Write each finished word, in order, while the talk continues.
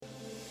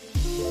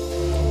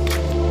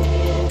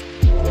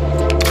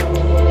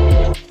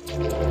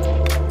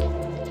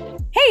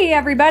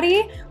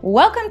everybody.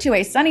 Welcome to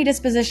a Sunny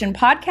Disposition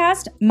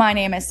podcast. My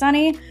name is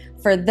Sunny.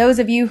 For those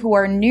of you who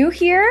are new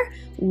here,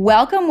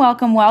 welcome.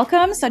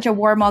 Such a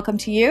warm welcome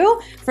to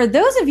you. For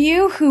those of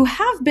you who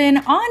have been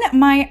on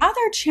my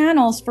other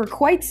channels for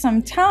quite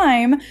some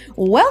time,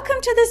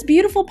 welcome to this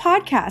beautiful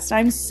podcast.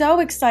 I'm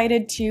so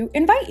excited to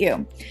invite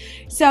you.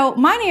 So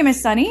my name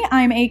is Sunny.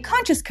 I'm a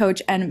conscious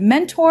coach and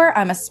mentor.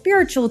 I'm a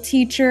spiritual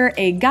teacher,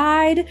 a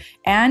guide,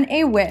 and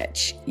a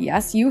witch.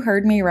 Yes, you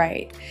heard me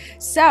right.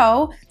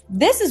 So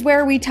this is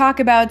where we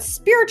talk about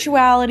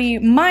spirituality,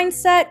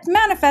 mindset,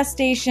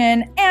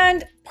 manifestation,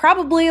 and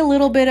probably a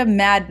little bit of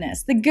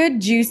madness, the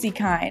good, juicy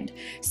kind.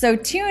 So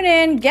tune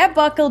in, get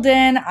buckled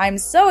in. I'm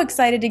so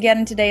excited to get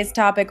in today's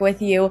topic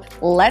with you.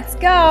 Let's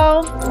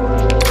go.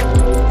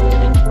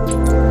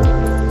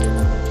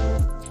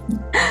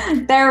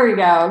 There we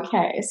go.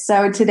 Okay,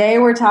 so today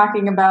we're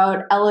talking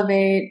about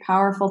elevate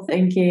powerful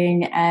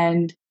thinking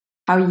and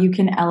how you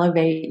can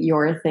elevate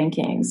your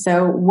thinking.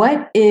 So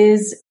what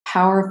is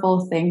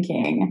powerful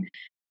thinking?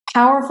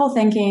 Powerful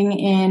thinking,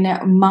 in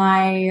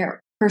my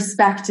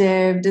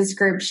perspective,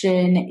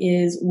 description,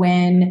 is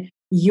when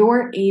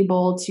you're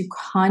able to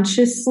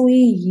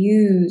consciously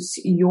use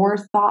your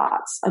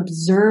thoughts,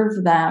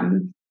 observe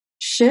them,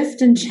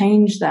 shift and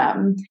change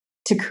them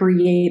to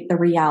create the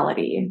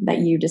reality that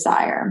you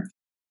desire.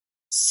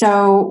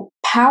 So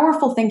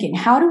powerful thinking,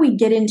 how do we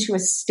get into a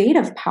state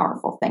of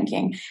powerful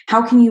thinking?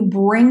 How can you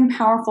bring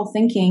powerful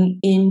thinking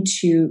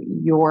into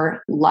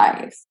your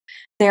life?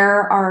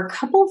 There are a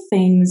couple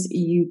things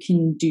you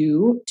can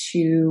do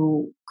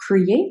to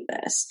create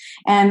this.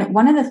 And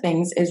one of the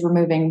things is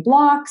removing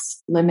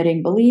blocks,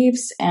 limiting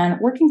beliefs, and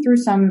working through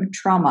some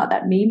trauma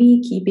that may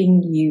be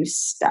keeping you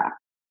stuck.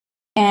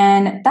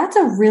 And that's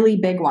a really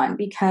big one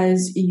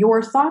because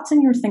your thoughts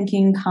and your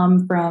thinking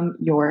come from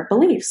your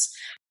beliefs.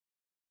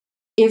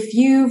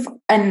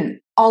 And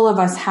all of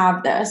us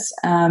have this,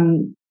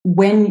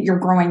 when you're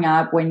growing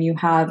up, when you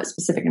have a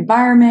specific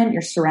environment,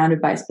 you're surrounded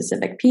by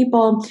specific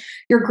people,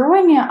 you're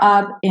growing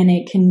up in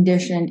a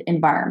conditioned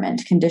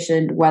environment,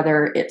 conditioned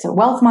whether it's a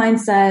wealth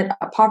mindset,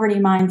 a poverty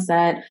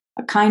mindset,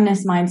 a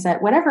kindness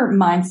mindset, whatever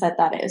mindset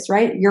that is,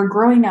 right? You're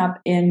growing up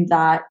in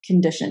that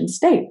conditioned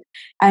state.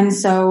 And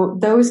so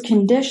those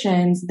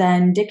conditions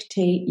then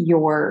dictate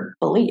your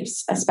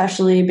beliefs,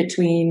 especially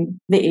between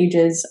the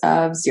ages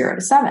of 0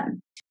 to 7.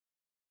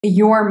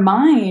 Your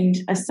mind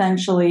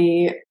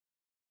essentially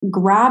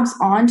grabs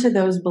onto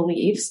those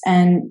beliefs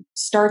and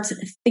starts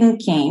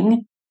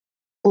thinking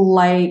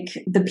like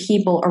the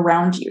people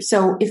around you.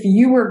 So if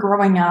you were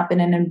growing up in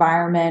an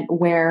environment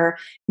where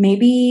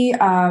maybe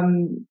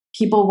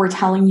people were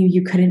telling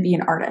you couldn't be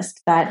an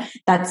artist,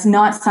 that's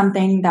not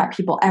something that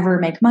people ever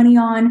make money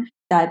on,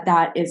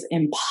 that is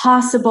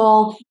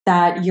impossible,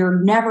 that you're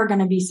never going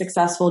to be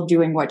successful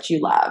doing what you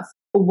love.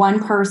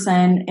 One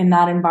person in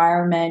that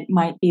environment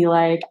might be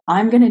like,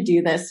 I'm going to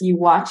do this. You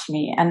watch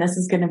me and this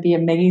is going to be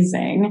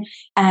amazing.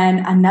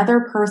 And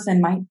another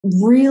person might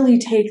really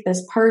take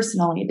this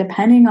personally,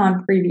 depending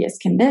on previous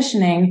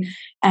conditioning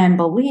and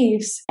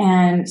beliefs,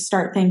 and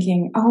start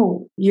thinking,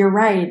 oh, you're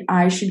right.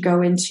 I should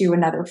go into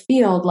another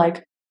field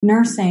like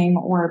nursing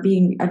or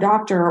being a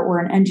doctor or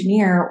an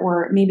engineer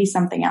or maybe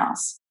something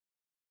else.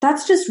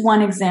 That's just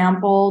one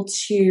example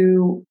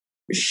to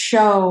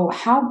show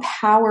how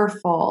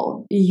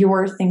powerful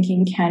your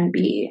thinking can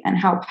be and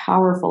how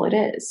powerful it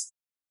is.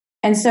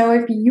 And so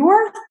if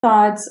your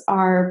thoughts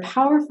are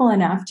powerful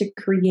enough to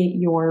create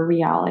your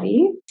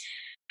reality,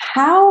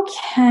 how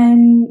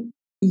can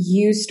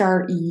you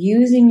start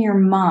using your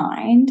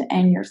mind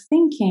and your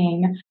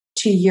thinking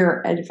to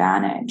your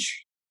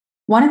advantage?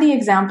 One of the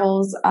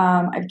examples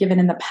I've given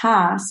in the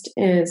past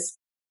is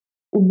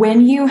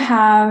when you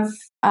have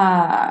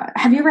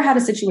you ever had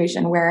a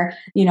situation where,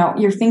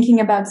 you're thinking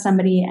about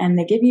somebody and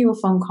they give you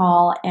a phone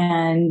call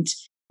and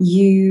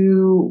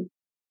you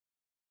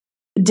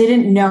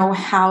didn't know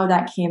how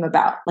that came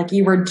about? Like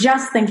you were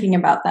just thinking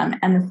about them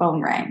and the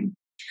phone rang.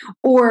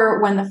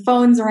 Or when the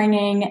phone's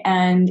ringing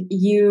and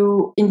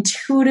you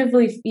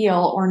intuitively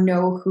feel or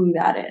know who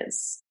that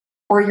is.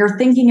 Or you're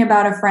thinking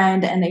about a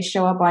friend and they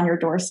show up on your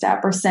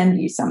doorstep or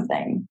send you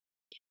something.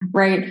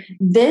 Right?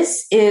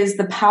 This is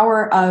the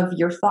power of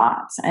your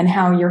thoughts and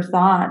how your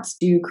thoughts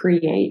do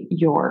create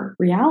your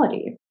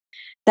reality.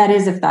 That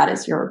is, if that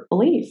is your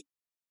belief.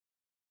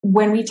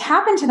 When we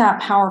tap into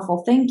that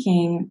powerful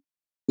thinking,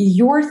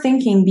 your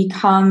thinking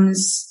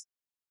becomes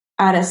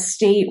at a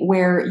state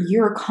where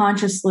you're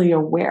consciously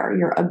aware,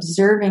 you're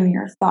observing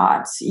your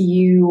thoughts,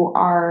 you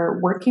are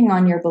working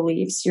on your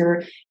beliefs,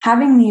 you're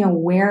having the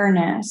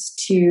awareness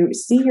to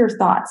see your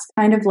thoughts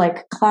kind of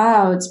like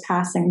clouds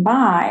passing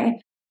by,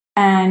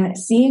 and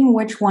seeing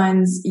which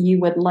ones you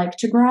would like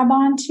to grab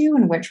onto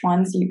and which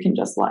ones you can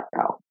just let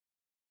go.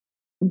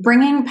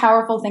 Bringing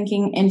powerful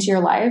thinking into your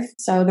life,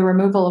 so the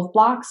removal of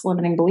blocks,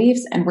 limiting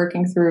beliefs, and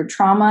working through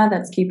trauma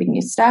that's keeping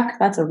you stuck,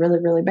 that's a really,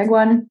 really big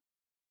one.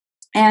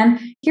 And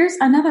here's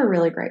another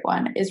really great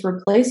one is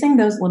replacing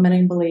those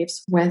limiting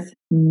beliefs with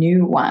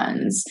new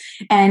ones.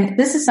 And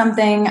this is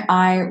something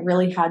I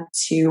really had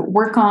to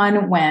work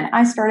on when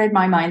I started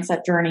my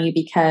mindset journey,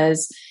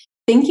 because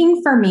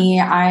thinking for me,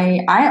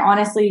 I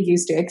honestly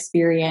used to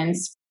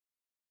experience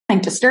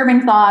like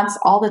disturbing thoughts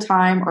all the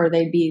time, or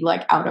they'd be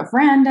like out of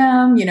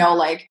random,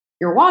 like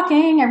you're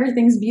walking,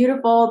 everything's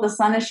beautiful, the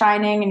sun is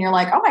shining, and you're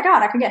like, oh my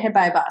God, I could get hit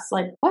by a bus.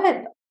 Like,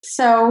 what?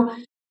 So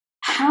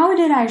how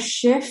did I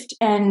shift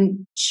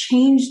and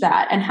change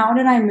that? And how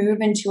did I move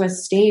into a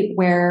state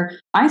where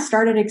I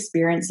started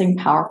experiencing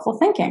powerful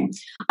thinking?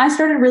 I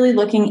started really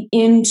looking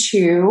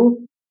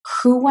into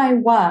who I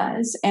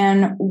was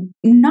and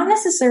not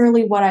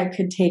necessarily what I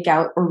could take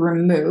out or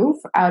remove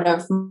out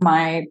of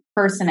my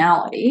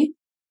personality,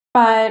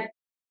 but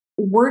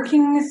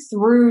working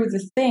through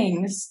the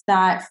things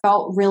that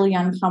felt really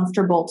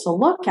uncomfortable to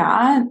look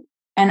at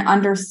and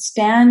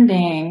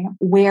understanding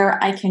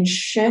where I can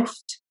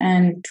shift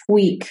and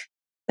tweak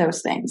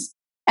those things.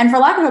 And for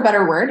lack of a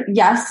better word,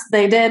 yes,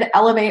 they did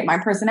elevate my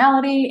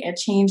personality. It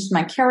changed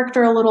my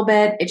character a little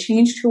bit. It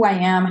changed who I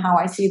am, how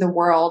I see the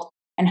world,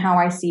 and how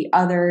I see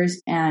others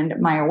and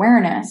my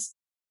awareness.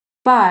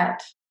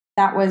 But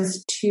that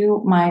was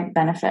to my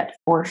benefit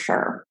for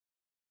sure.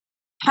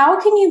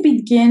 How can you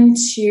begin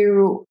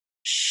to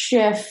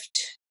shift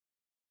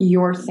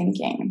your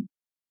thinking?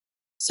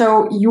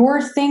 So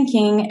your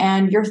thinking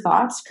and your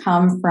thoughts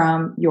come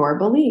from your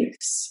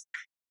beliefs.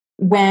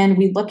 When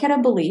we look at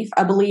a belief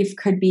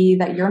could be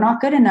that you're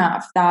not good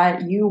enough,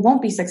 that you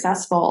won't be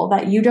successful,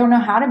 that you don't know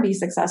how to be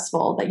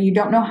successful, that you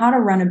don't know how to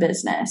run a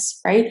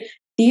business, right?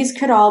 These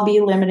could all be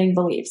limiting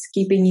beliefs,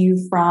 keeping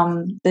you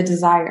from the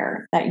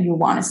desire that you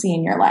want to see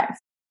in your life.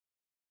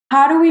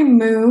 How do we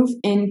move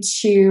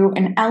into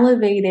an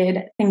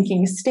elevated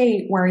thinking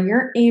state where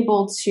you're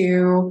able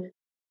to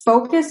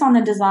focus on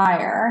the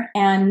desire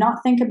and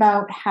not think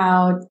about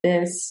how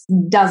this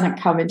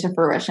doesn't come into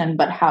fruition,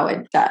 but how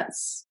it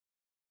does?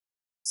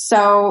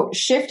 So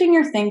shifting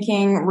your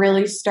thinking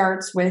really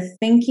starts with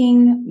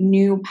thinking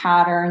new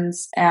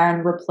patterns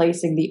and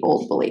replacing the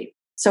old belief.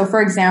 So for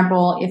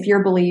example, if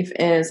your belief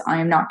is, I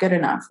am not good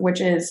enough,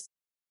 which is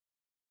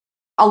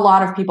a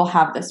lot of people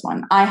have this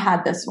one. I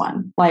had this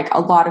one. Like a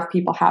lot of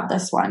people have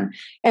this one.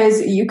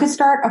 Is you could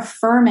start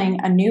affirming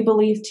a new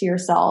belief to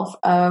yourself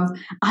of,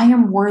 I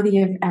am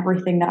worthy of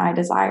everything that I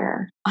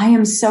desire. I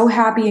am so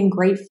happy and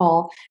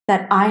grateful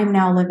that I am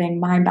now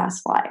living my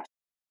best life,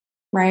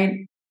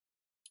 right?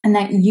 And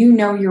that you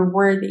know you're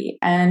worthy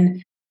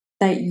and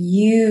that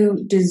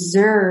you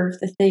deserve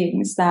the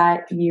things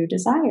that you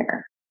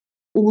desire.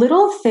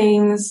 Little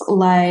things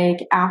like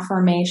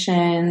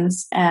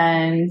affirmations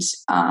and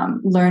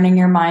learning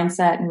your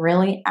mindset and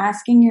really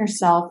asking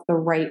yourself the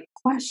right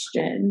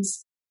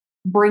questions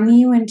bring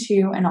you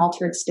into an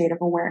altered state of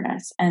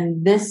awareness.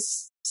 And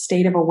this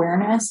state of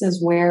awareness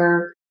is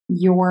where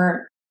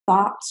your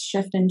thoughts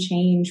shift and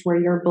change,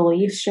 where your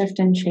beliefs shift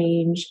and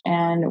change,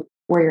 and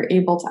where you're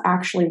able to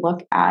actually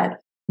look at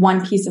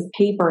one piece of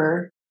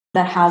paper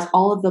that has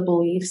all of the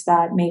beliefs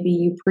that maybe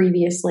you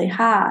previously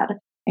had.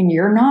 And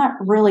you're not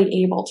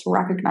really able to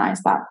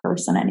recognize that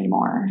person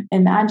anymore.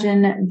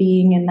 Imagine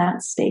being in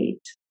that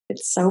state.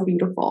 It's so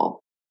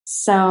beautiful.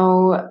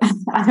 So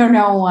I don't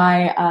know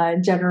why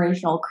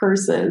generational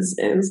curses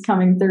is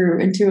coming through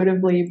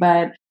intuitively,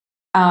 but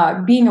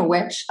being a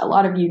witch, a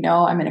lot of you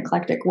know I'm an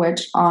eclectic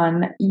witch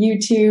on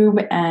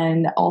YouTube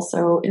and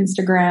also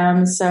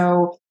Instagram.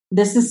 So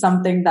this is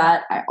something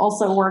that I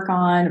also work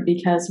on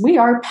because we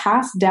are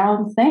passed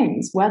down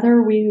things,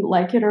 whether we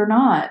like it or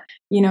not.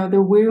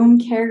 The womb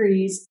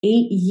carries 8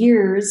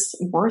 years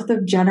worth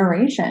of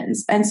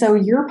generations. And so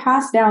you're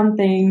passed down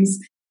things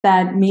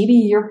that maybe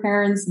your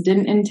parents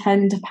didn't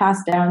intend to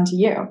pass down to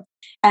you.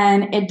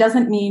 And it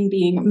doesn't mean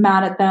being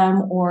mad at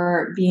them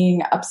or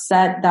being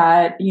upset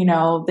that,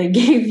 they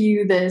gave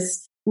you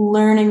this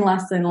learning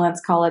lesson, let's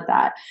call it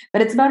that.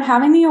 But it's about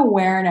having the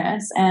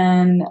awareness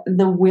and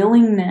the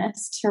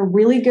willingness to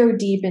really go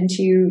deep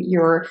into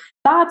your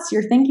thoughts,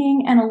 your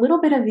thinking, and a little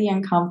bit of the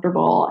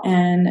uncomfortable,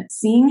 and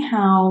seeing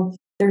how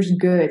there's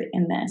good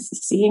in this,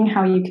 seeing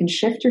how you can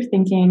shift your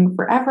thinking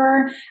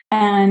forever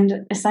and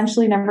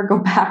essentially never go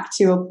back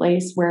to a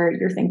place where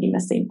you're thinking the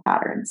same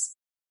patterns.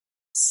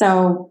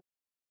 So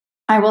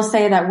I will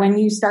say that when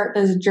you start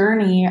this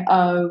journey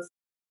of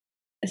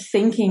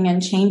thinking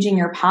and changing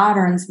your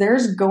patterns,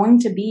 there's going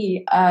to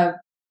be a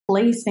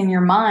place in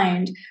your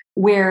mind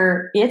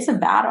where it's a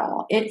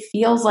battle. It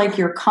feels like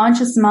your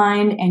conscious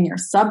mind and your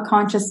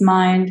subconscious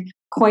mind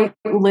quite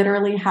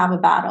literally have a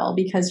battle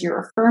because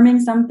you're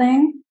affirming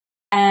something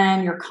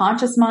and your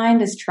conscious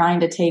mind is trying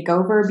to take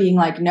over, being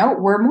like, no,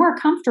 we're more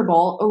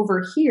comfortable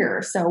over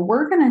here. So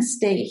we're going to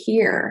stay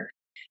here.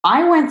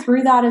 I went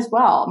through that as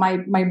well.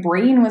 My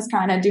brain was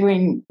kind of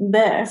doing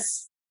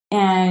this,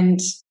 and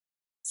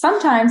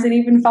sometimes it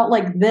even felt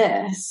like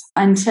this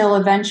until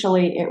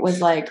eventually it was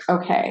like,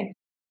 okay,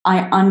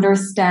 I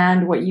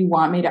understand what you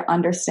want me to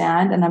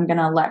understand, and I'm going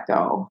to let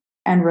go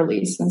and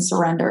release and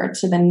surrender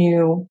to the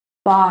new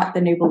thought,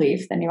 the new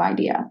belief, the new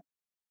idea.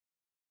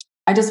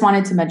 I just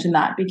wanted to mention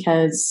that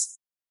because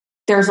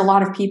there's a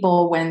lot of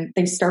people when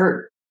they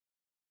start,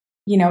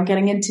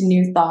 getting into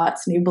new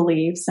thoughts, new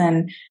beliefs,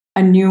 and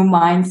a new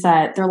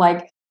mindset, they're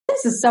like,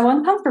 this is so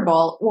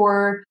uncomfortable,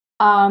 or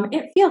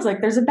it feels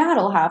like there's a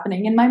battle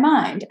happening in my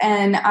mind.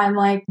 And I'm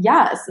like,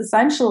 yes,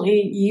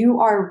 essentially,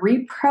 you are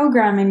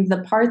reprogramming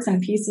the parts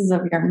and pieces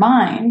of your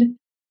mind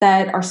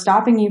that are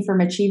stopping you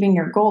from achieving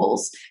your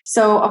goals.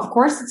 So, of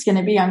course, it's going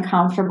to be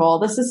uncomfortable.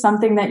 This is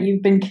something that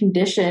you've been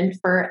conditioned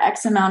for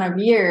X amount of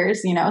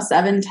years,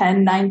 7,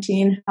 10,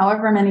 19,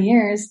 however many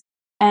years.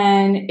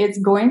 And it's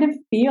going to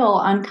feel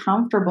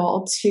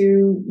uncomfortable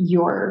to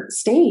your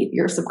state,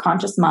 your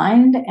subconscious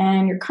mind,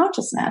 and your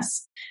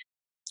consciousness.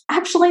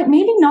 Actually,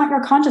 maybe not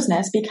your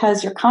consciousness,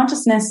 because your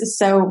consciousness is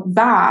so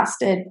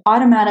vast, it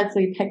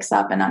automatically picks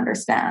up and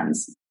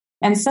understands.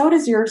 And so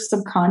does your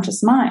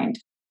subconscious mind.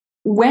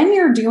 When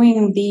you're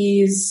doing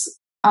these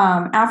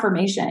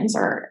affirmations,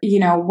 or,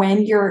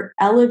 when you're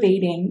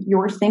elevating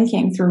your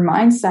thinking through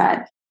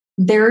mindset,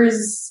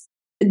 there's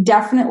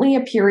definitely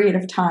a period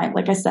of time,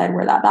 like I said,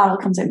 where that battle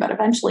comes in, but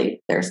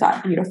eventually there's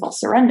that beautiful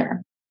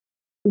surrender.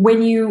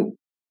 When you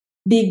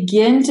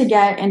begin to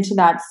get into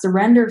that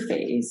surrender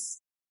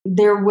phase,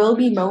 there will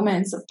be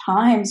moments of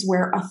times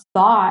where a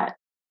thought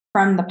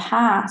from the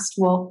past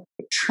will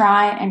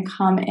try and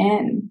come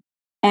in.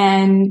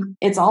 And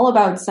it's all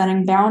about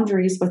setting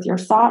boundaries with your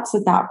thoughts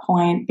at that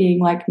point,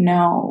 being like,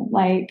 no,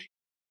 like,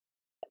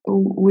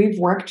 we've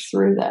worked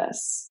through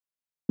this,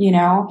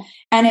 and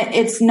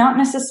it's not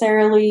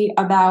necessarily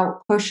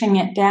about pushing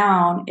it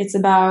down. It's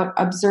about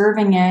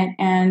observing it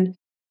and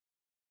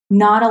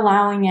not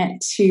allowing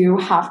it to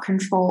have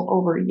control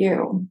over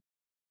you.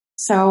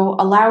 So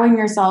allowing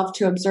yourself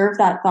to observe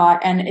that thought.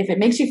 And if it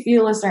makes you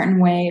feel a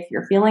certain way, if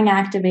you're feeling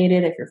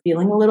activated, if you're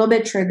feeling a little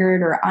bit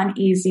triggered or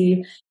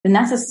uneasy, then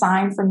that's a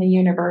sign from the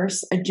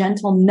universe, a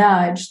gentle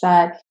nudge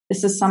that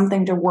this is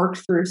something to work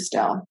through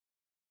still.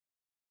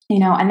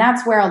 And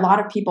that's where a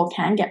lot of people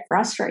can get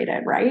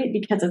frustrated, right?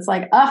 Because it's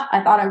like,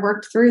 I thought I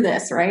worked through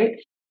this, right?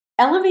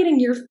 Elevating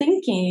your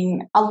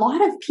thinking, a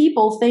lot of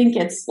people think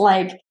it's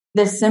like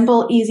this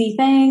simple, easy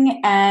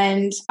thing.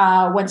 And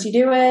once you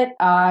do it,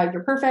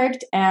 you're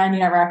perfect and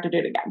you never have to do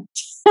it again.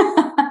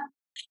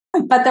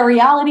 But the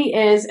reality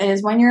is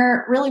when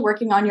you're really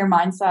working on your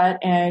mindset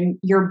and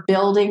you're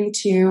building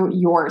to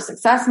your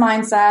success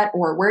mindset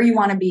or where you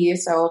want to be.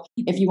 So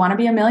if you want to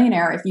be a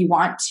millionaire, if you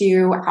want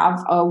to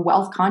have a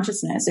wealth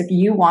consciousness, if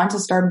you want to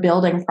start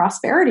building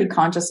prosperity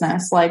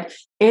consciousness, like,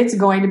 it's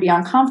going to be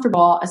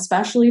uncomfortable,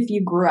 especially if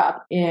you grew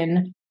up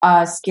in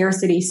a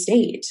scarcity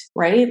state,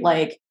 right?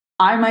 Like,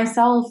 I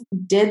myself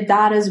did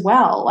that as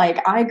well.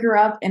 Like, I grew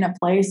up in a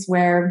place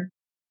where,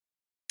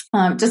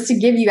 just to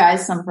give you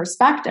guys some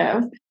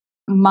perspective,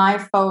 my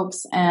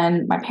folks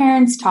and my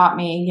parents taught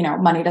me,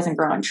 money doesn't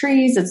grow on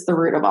trees. It's the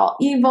root of all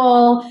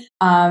evil.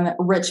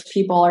 Rich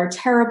people are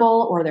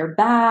terrible or they're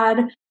bad.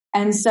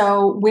 And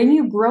so when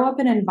you grow up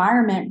in an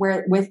environment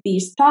where with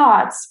these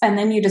thoughts, and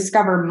then you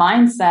discover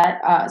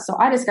mindset. So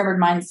I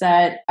discovered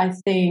mindset, I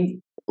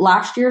think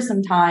last year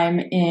sometime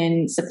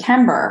in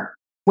September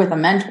with a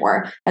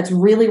mentor. That's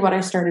really what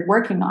I started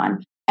working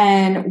on.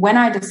 And when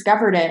I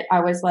discovered it,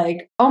 I was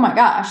like, oh my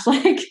gosh,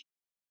 like,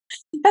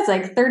 that's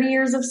like 30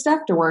 years of stuff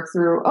to work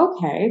through.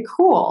 Okay,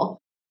 cool.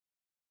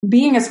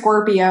 Being a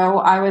Scorpio,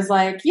 I was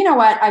like, you know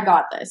what? I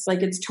got this.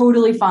 Like, it's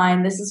totally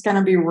fine. This is going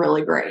to be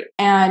really great.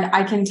 And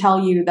I can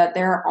tell you that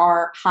there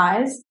are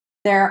highs,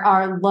 there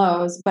are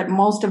lows, but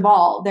most of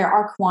all, there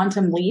are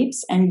quantum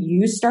leaps, and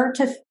you start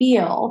to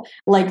feel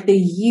like the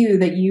you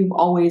that you've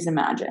always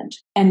imagined.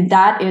 And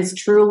that is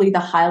truly the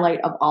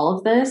highlight of all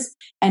of this.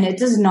 And it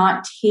does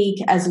not take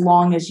as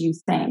long as you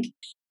think.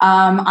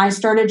 I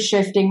started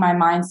shifting my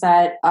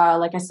mindset,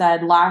 like I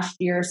said, last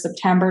year,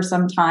 September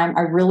sometime.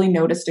 I really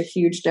noticed a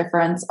huge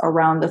difference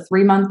around the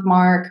 3-month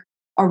mark,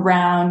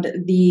 around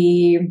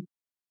the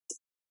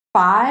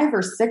 5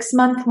 or 6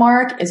 month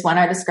mark is when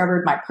I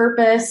discovered my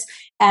purpose.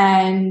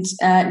 And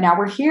now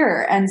we're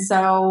here. And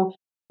so,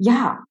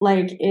 yeah,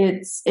 like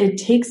it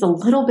takes a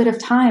little bit of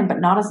time, but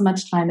not as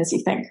much time as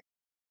you think.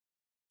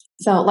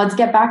 So let's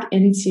get back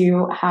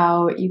into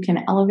how you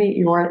can elevate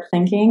your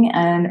thinking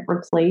and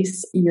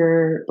replace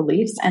your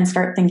beliefs and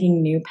start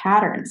thinking new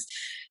patterns.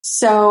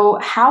 So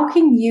how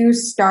can you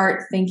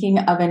start thinking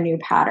of a new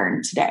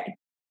pattern today?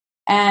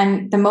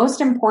 And the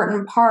most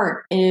important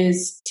part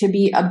is to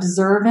be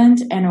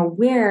observant and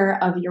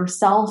aware of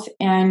yourself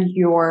and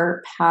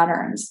your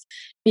patterns.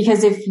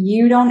 Because if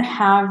you don't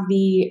have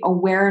the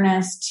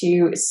awareness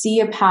to see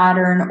a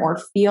pattern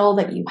or feel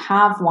that you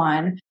have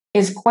one,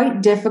 it's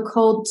quite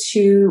difficult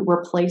to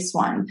replace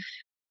one.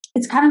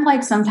 It's kind of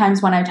like sometimes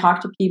when I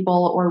talk to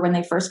people or when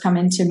they first come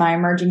into my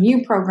Emerging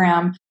You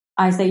program,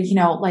 I say,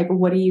 like,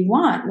 what do you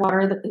want?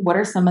 What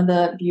are some of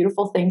the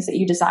beautiful things that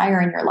you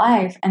desire in your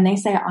life? And they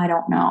say, I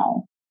don't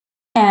know.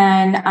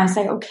 And I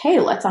say,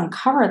 okay, let's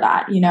uncover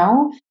that,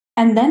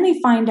 And then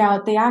they find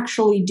out they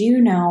actually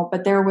do know,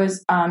 but there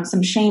was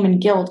some shame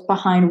and guilt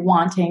behind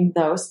wanting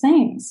those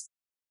things.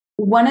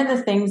 One of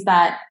the things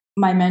that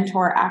my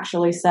mentor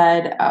actually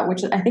said,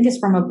 which I think is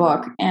from a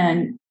book,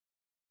 and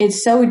it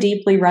so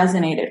deeply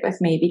resonated with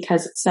me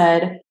because it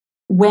said,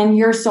 when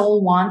your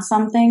soul wants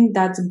something,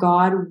 that's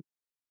God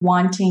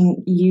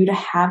wanting you to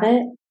have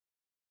it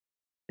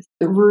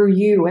through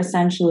you,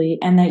 essentially,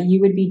 and that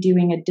you would be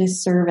doing a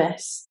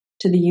disservice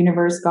to the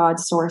universe, God,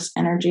 source,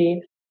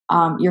 energy,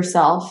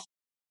 yourself,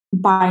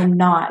 by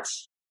not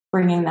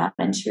bringing that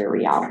into your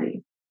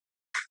reality.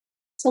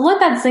 So let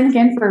that sink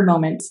in for a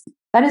moment.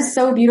 That is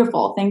so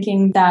beautiful,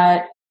 thinking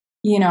that,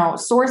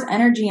 source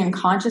energy and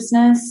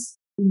consciousness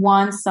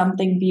wants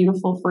something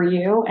beautiful for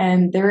you.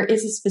 And there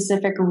is a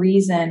specific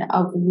reason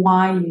of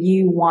why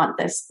you want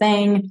this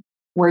thing,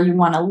 where you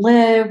want to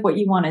live, what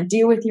you want to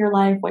do with your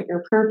life, what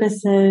your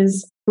purpose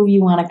is, who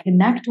you want to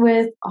connect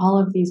with,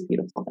 all of these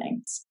beautiful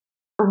things.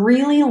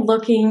 Really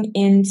looking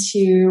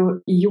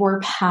into your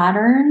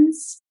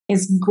patterns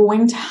is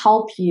going to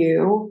help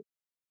you,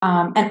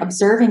 and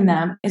observing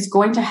them is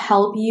going to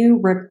help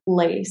you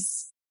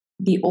replace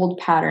the old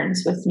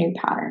patterns with new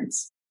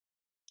patterns.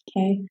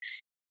 Okay.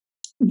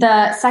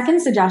 The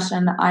second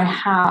suggestion I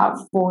have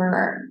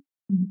for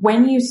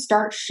when you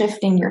start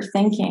shifting your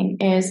thinking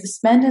is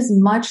spend as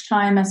much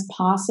time as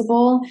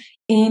possible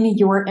in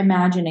your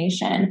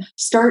imagination.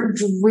 Start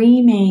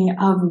dreaming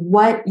of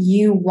what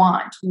you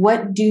want.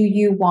 What do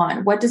you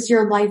want? What does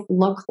your life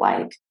look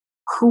like?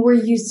 Who are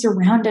you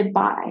surrounded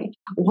by?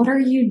 What are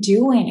you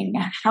doing?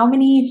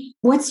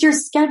 What's your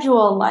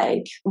schedule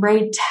like,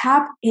 right?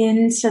 Tap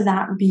into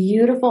that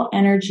beautiful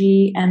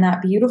energy and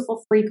that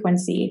beautiful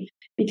frequency,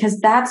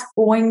 because that's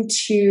going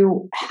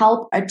to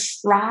help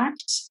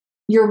attract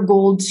your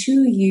goal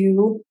to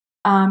you,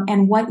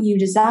 and what you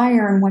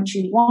desire and what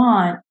you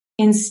want,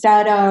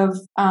 instead of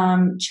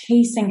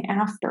chasing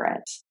after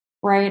it,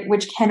 right?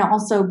 Which can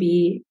also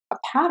be a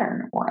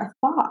pattern or a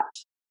thought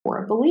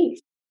or a belief.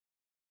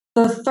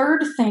 The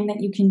third thing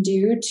that you can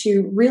do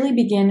to really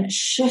begin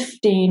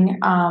shifting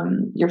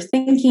your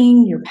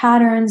thinking, your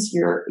patterns,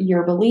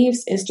 your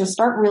beliefs, is to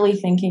start really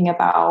thinking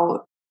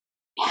about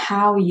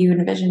how you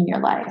envision your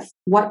life,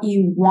 what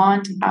you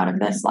want out of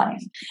this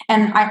life.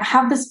 And I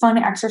have this fun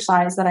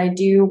exercise that I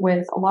do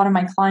with a lot of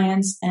my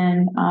clients,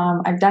 and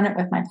I've done it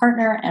with my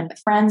partner and with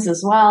friends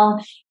as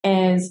well,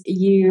 is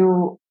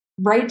you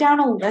write down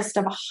a list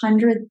of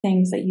 100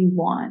 things that you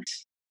want.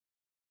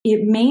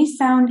 It may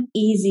sound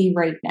easy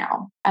right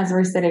now as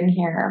we're sitting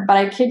here, but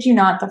I kid you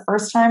not, the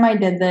first time I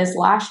did this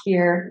last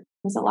year,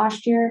 was it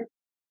last year?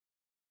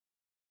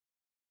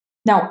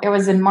 No, it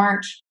was in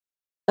March.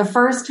 The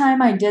first time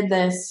I did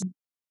this,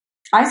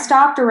 I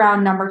stopped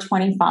around number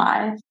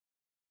 25,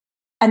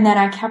 and then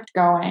I kept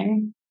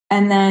going,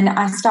 and then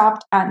I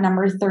stopped at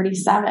number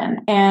 37,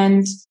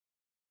 and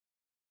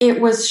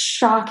it was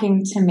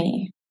shocking to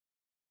me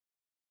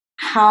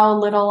how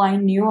little I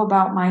knew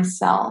about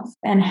myself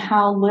and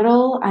how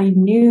little I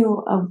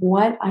knew of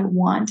what I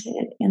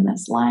wanted in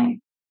this life.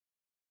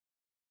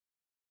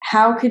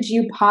 How could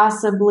you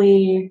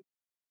possibly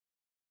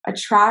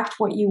attract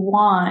what you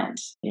want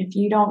if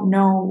you don't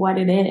know what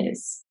it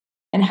is?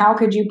 And how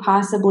could you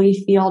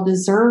possibly feel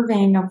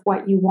deserving of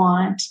what you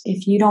want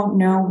if you don't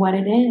know what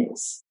it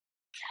is?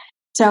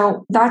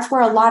 So that's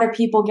where a lot of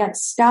people get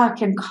stuck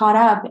and caught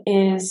up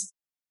is,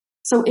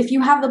 so if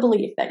you have the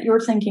belief that your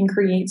thinking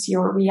creates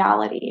your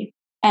reality,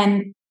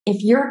 and if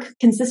you're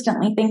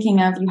consistently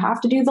thinking of, you have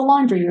to do the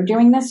laundry, you're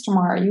doing this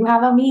tomorrow, you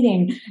have a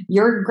meeting,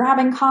 you're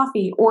grabbing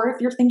coffee, or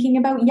if you're thinking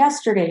about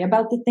yesterday,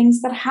 about the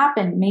things that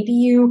happened, maybe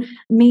you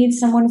made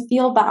someone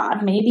feel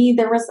bad, maybe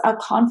there was a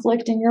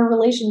conflict in your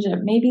relationship,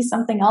 maybe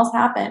something else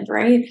happened,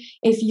 right?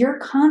 If you're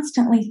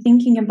constantly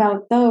thinking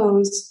about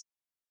those,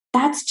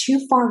 that's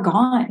too far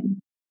gone.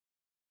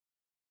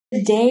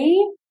 The day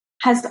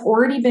has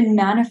already been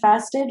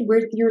manifested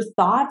with your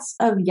thoughts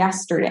of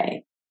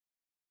yesterday.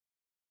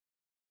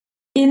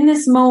 In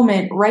this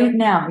moment, right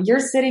now, you're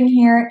sitting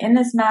here in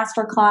this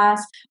masterclass,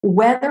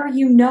 whether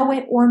you know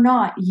it or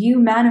not, you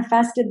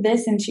manifested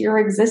this into your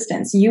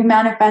existence. You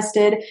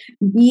manifested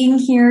being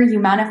here. You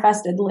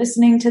manifested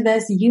listening to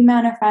this. You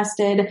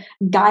manifested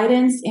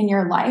guidance in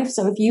your life.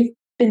 So if you've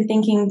been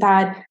thinking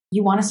that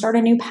you want to start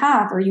a new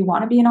path, or you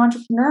want to be an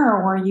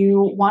entrepreneur, or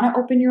you want to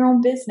open your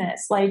own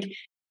business, like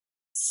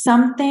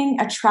something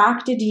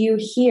attracted you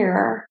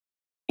here,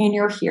 and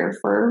you're here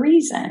for a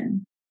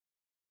reason.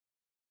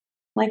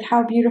 Like,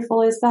 how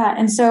beautiful is that?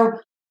 And so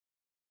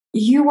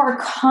you are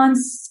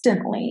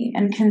constantly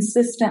and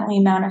consistently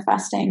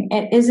manifesting.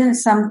 It isn't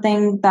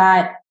something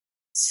that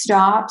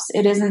stops.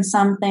 It isn't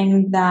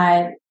something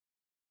that,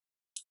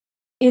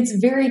 it's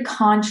very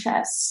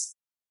conscious,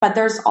 but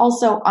there's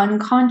also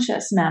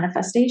unconscious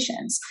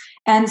manifestations.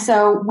 And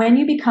so when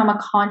you become a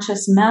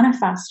conscious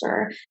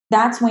manifester,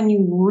 that's when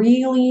you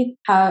really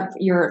have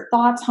your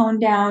thoughts honed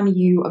down,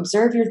 you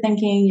observe your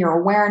thinking, your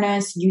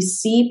awareness, you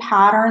see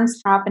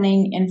patterns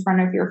happening in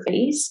front of your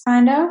face,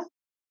 kind of.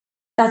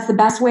 That's the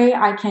best way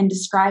I can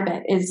describe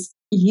it, is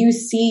you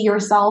see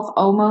yourself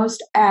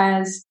almost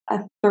as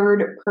a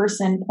third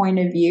person point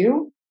of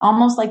view,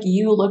 almost like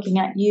you looking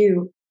at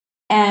you,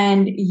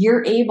 and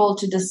you're able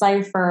to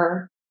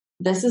decipher,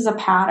 this is a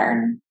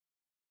pattern.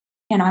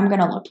 and I'm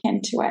going to look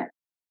into it.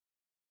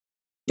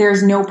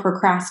 There's no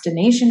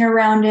procrastination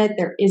around it.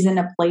 There isn't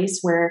a place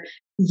where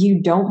you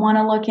don't want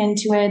to look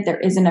into it. There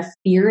isn't a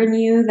fear in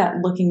you that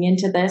looking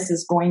into this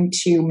is going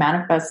to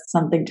manifest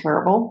something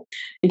terrible.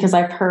 Because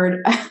I've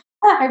heard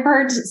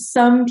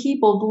some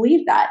people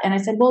believe that. And I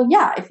said, well,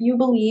 yeah, if you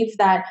believe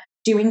that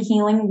doing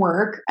healing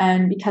work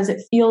and because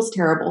it feels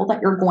terrible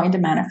that you're going to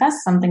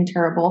manifest something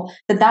terrible,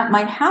 that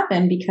might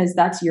happen because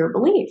that's your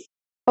belief.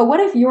 But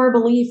what if your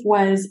belief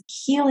was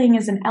healing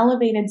is an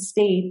elevated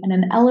state and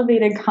an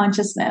elevated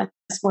consciousness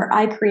where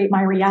I create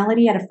my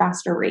reality at a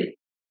faster rate?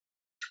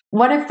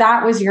 What if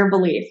that was your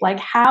belief? Like,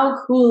 how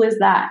cool is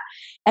that?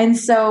 And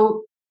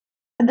so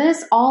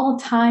this all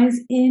ties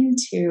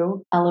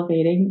into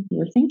elevating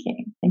your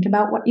thinking. Think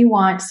about what you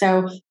want.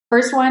 So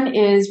first one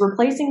is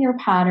replacing your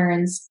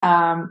patterns.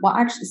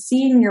 Actually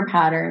seeing your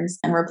patterns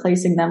and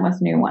replacing them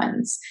with new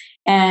ones.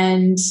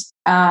 And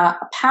a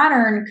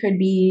pattern could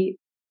be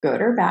good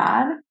or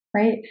bad,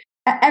 right?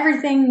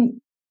 Everything,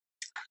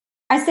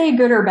 I say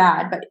good or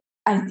bad, but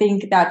I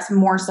think that's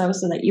more so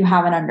that you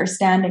have an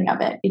understanding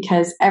of it,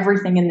 because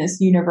everything in this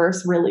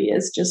universe really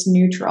is just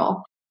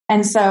neutral.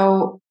 And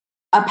so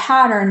a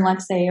pattern,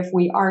 let's say if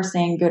we are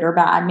saying good or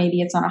bad,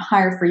 maybe it's on a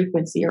higher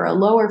frequency or a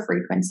lower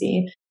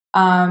frequency.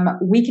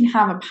 We can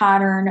have a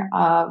pattern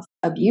of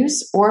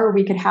abuse, or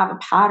we could have a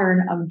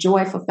pattern of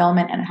joy,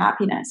 fulfillment, and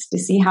happiness. To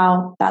see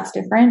how that's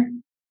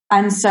different.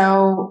 And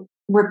so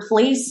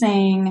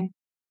replacing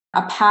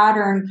a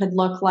pattern could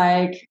look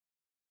like,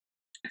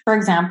 for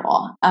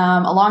example,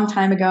 a long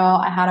time ago,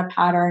 I had a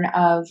pattern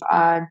of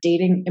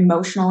dating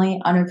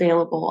emotionally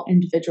unavailable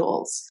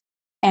individuals.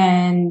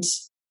 And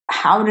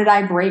how did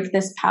I break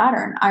this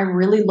pattern? I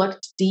really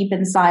looked deep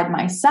inside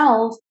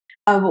myself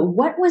of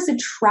what was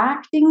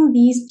attracting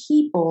these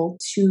people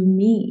to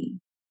me.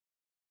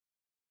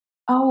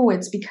 Oh,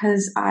 it's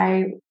because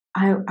I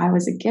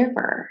was a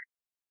giver.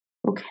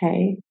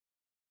 Okay.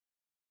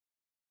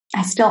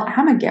 I still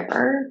am a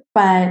giver,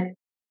 but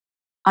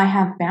I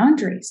have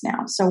boundaries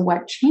now. So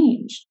what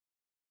changed?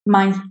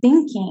 My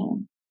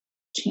thinking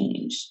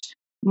changed.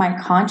 My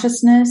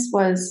consciousness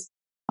was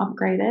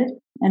upgraded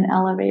and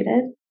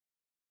elevated.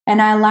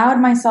 And I allowed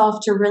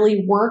myself to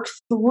really work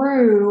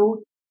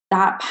through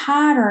that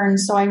pattern.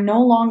 So I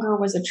no longer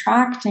was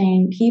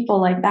attracting people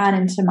like that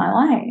into my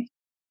life.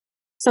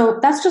 So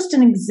that's just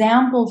an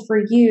example for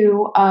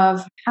you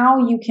of how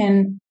you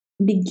can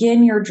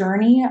begin your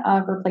journey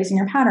of replacing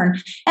your pattern.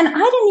 And I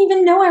didn't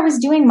even know I was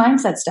doing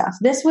mindset stuff.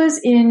 This was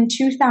in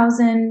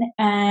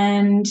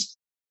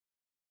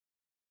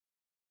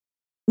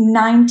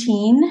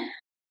 2019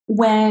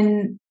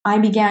 when I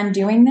began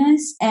doing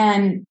this.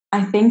 And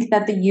I think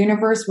that the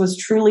universe was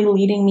truly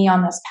leading me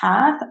on this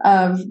path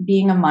of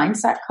being a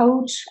mindset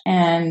coach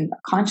and a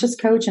conscious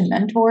coach and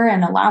mentor,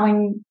 and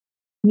allowing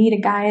me to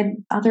guide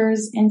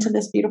others into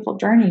this beautiful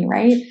journey,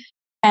 right?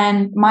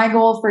 And my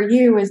goal for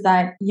you is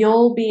that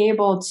you'll be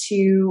able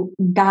to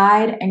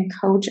guide and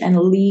coach and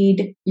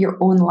lead your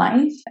own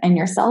life and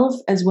yourself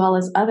as well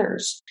as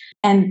others.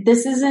 And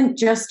this isn't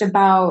just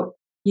about,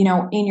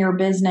 in your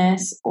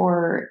business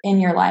or in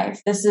your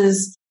life. This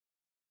is,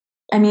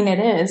 it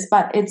is,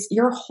 but it's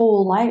your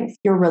whole life.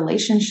 Your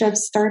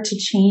relationships start to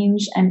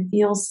change and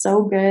feel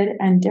so good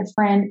and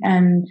different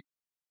and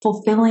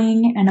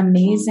fulfilling and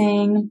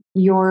amazing.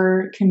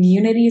 Your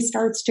community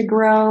starts to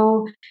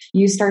grow.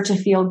 You start to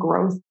feel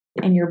growth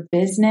in your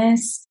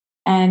business,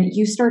 and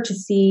you start to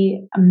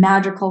see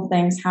magical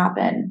things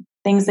happen,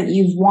 things that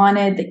you've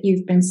wanted, that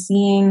you've been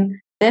seeing.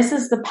 This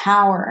is the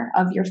power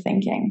of your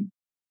thinking.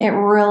 It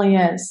really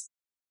is.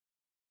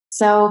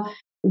 So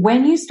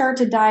when you start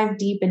to dive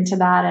deep into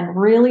that and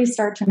really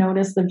start to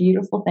notice the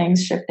beautiful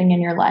things shifting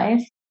in your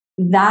life,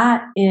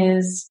 that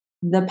is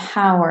the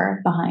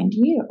power behind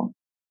you.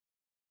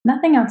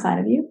 Nothing outside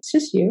of you. It's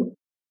just you,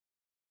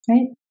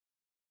 right?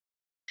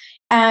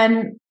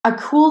 And a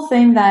cool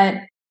thing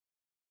that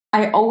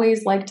I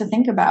always like to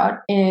think about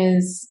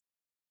is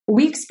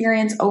we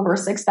experience over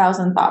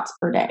 6,000 thoughts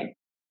per day.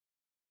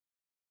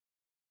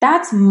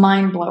 That's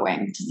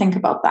mind-blowing to think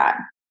about that,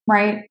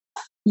 right?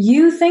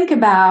 You think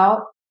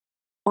about,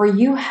 or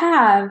you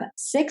have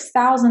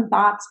 6,000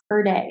 thoughts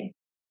per day,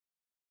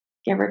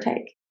 give or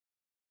take.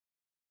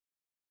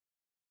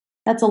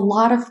 That's a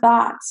lot of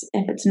thoughts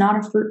if it's not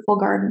a fruitful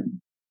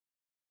garden.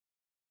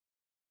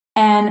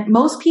 And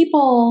most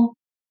people,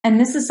 and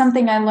this is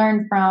something I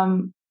learned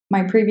from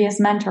my previous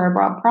mentor,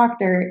 Bob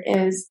Proctor,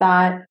 is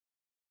that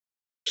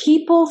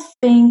people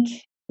think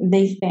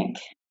they think.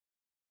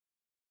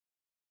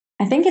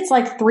 I think it's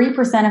like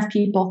 3% of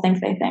people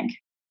think they think.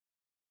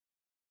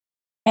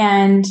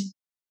 And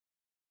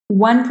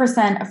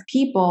 1% of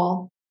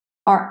people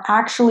are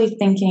actually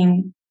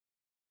thinking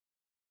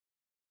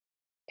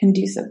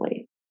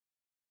conducively,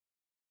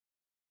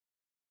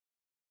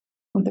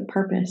 with a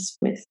purpose,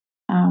 with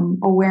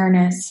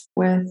awareness,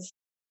 with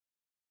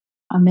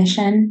a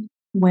mission,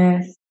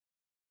 with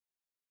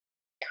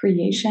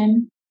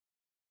creation.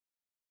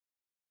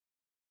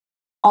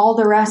 All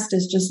the rest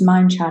is just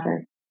mind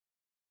chatter.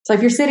 So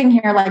if you're sitting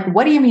here like,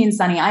 what do you mean,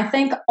 Sunny? I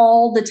think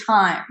all the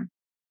time.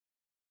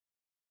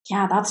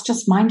 yeah, that's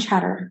just mind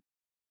chatter.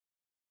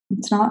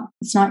 It's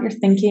not your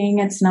thinking.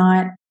 It's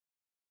not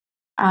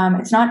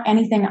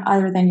anything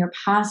other than your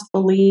past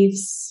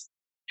beliefs,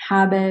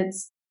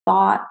 habits,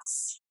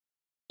 thoughts,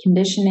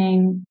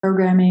 conditioning,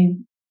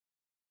 programming.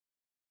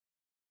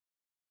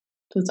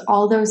 So it's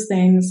all those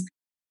things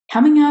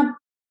coming up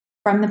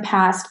from the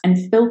past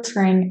and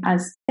filtering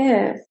as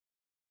if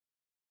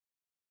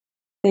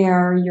they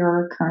are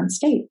your current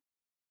state.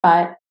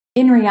 But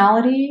in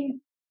reality,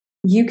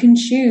 you can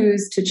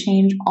choose to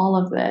change all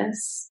of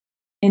this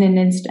in an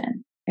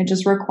instant. It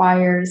just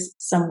requires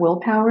some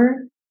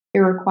willpower. It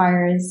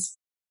requires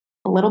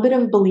a little bit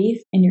of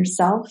belief in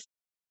yourself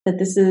that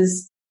this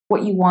is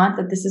what you want,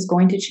 that this is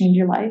going to change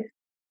your life.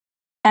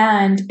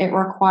 And it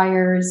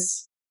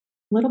requires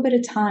a little bit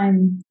of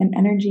time and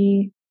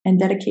energy and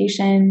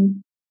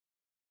dedication.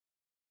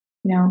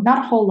 Not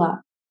a whole lot.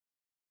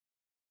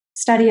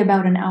 Study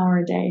about an hour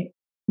a day,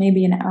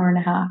 maybe an hour and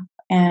a half.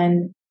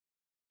 And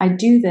I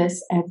do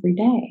this every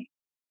day.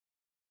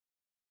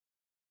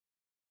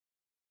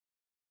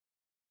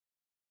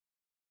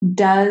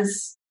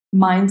 Does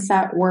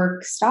mindset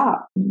work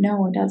stop?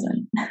 No, it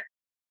doesn't.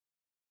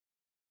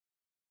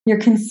 You're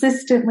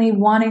consistently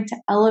wanting to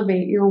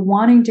elevate. You're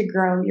wanting to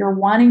grow. You're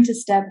wanting to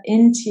step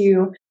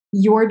into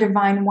your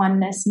divine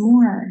oneness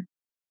more.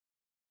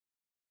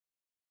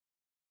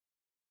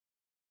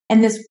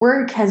 And this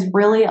work has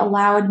really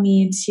allowed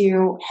me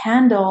to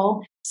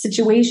handle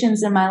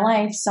situations in my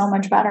life so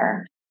much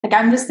better. Like,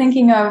 I'm just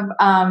thinking of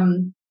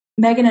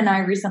Megan and I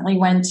recently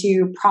went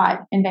to Pride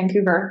in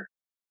Vancouver,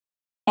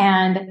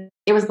 and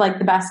it was like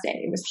the best day.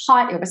 It was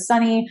hot. It was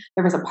sunny.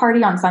 There was a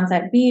party on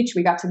Sunset Beach.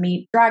 We got to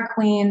meet drag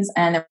queens,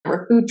 and there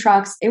were food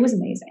trucks. It was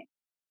amazing.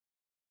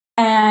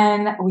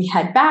 And we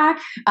head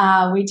back.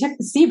 We took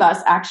the C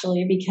bus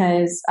actually,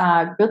 because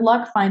good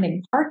luck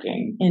finding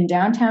parking in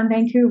downtown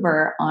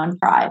Vancouver on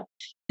Pride,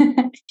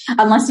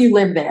 unless you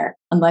live there.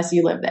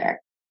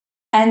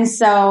 And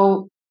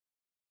so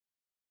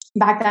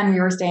back then we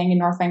were staying in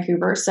North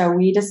Vancouver, so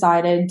we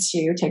decided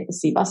to take the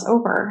C bus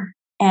over.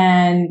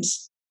 And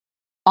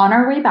on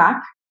our way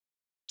back,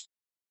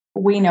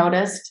 we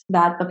noticed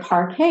that the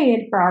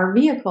parkade for our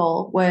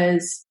vehicle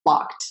was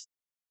locked.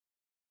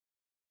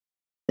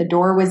 The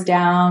door was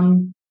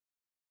down.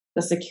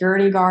 The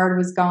security guard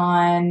was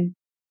gone.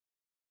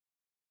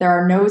 There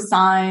are no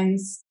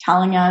signs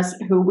telling us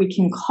who we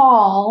can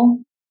call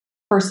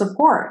for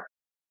support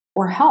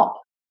or help.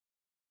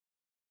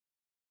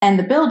 And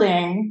the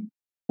building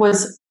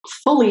was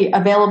fully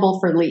available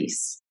for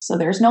lease. So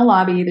there's no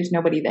lobby. There's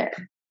nobody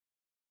there.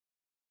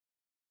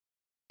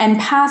 And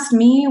past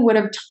me would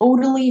have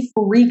totally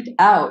freaked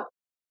out.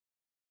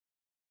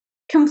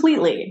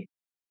 Completely.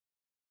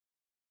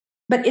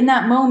 But in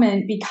that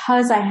moment,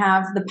 because I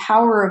have the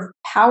power of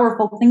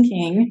powerful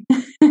thinking,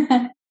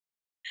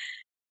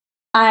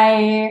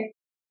 I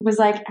was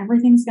like,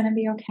 everything's going to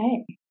be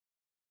okay.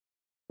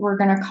 We're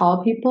going to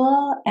call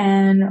people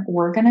and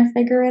we're going to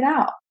figure it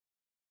out.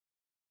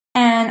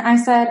 And I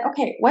said,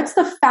 okay, what's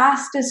the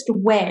fastest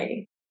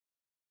way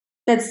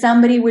that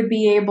somebody would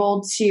be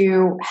able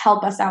to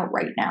help us out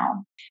right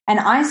now? And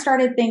I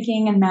started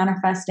thinking and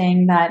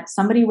manifesting that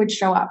somebody would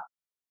show up.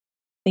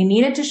 They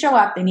needed to show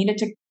up. They needed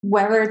to,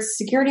 whether it's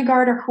security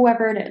guard or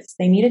whoever it is,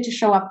 they needed to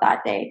show up that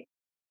day.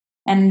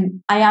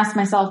 And I asked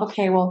myself,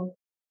 okay, well,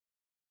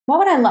 what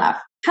would I love?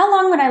 How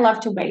long would I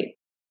love to wait?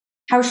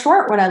 How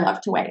short would I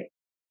love to wait?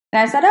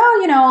 And I said,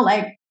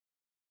 like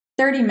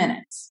 30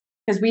 minutes,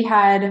 because we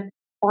had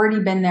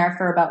already been there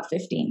for about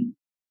 15.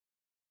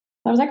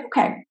 So I was like,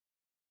 okay,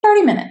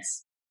 30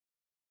 minutes.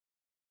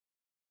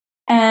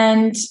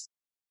 And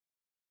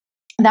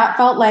that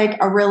felt like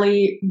a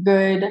really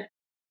good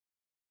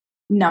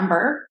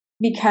number,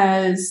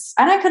 because,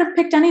 and I could have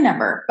picked any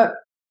number, but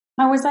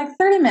I was like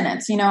 30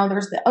 minutes,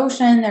 there's the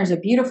ocean, there's a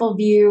beautiful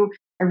view.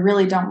 I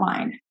really don't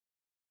mind.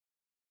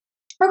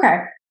 Okay.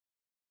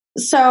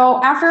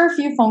 So after a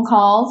few phone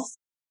calls,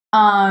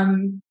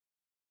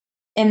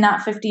 in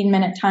that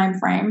 15-minute time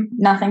frame,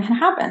 nothing had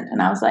happened.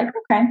 And I was like,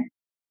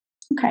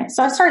 okay.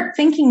 So I started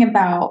thinking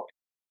about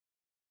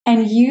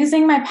and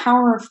using my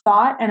power of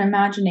thought and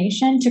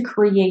imagination to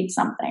create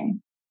something,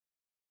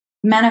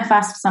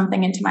 manifest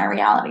something into my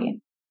reality.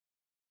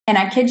 And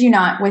I kid you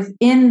not,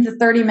 within the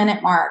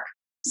 30-minute mark,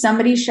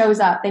 somebody shows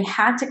up. They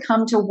had to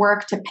come to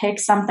work to pick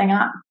something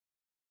up.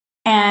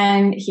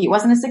 And he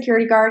wasn't a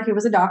security guard. He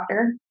was a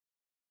doctor.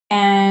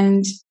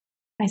 And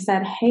I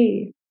said,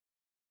 hey,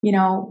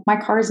 my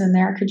car's in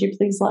there. Could you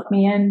please let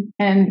me in?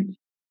 And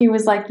he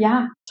was like,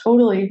 yeah,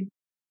 totally.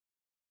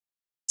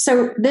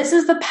 So this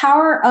is the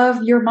power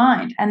of your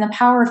mind and the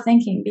power of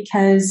thinking,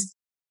 because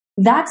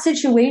that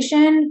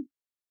situation,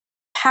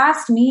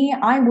 past me,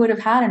 I would have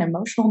had an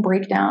emotional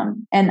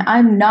breakdown, and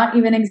I'm not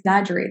even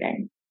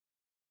exaggerating.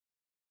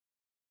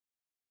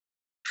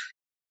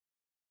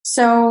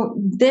 So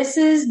this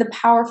is the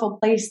powerful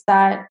place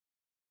that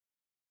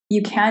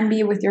you can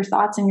be with your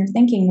thoughts and your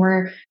thinking,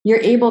 where you're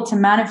able to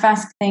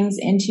manifest things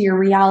into your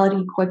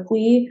reality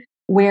quickly,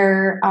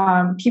 where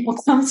people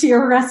come to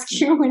your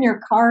rescue when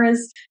your car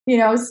is,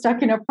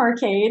 stuck in a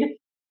parkade.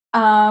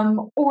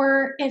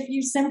 Or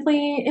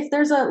if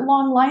there's a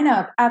long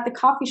lineup at the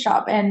coffee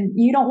shop and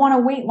you don't want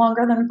to wait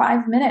longer than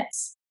 5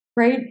 minutes,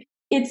 right?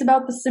 It's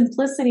about the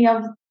simplicity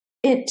of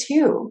it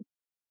too.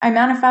 I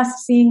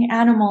manifest seeing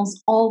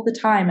animals all the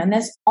time, and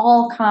this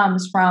all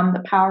comes from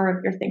the power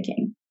of your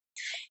thinking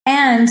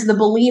and the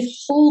belief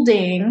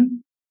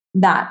holding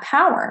that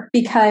power.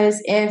 Because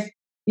if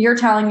you're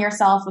telling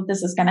yourself that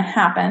this is going to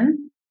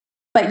happen,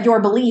 but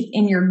your belief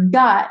in your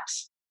gut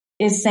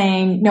is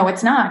saying, no,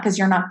 it's not, because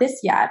you're not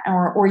this yet,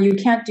 or you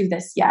can't do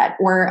this yet,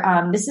 or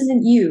this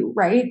isn't you,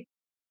 right?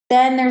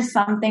 Then there's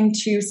something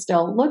to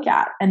still look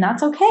at, and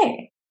that's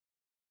okay.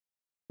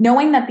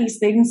 Knowing that these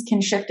things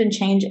can shift and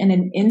change in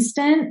an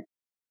instant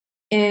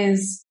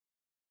is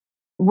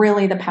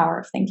really the power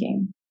of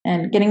thinking.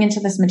 And getting into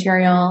this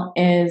material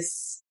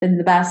is been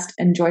the best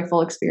and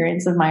joyful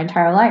experience of my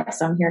entire life.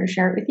 So I'm here to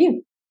share it with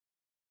you.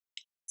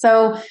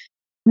 So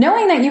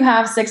knowing that you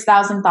have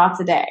 6,000 thoughts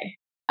a day,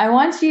 I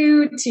want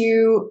you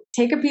to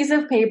take a piece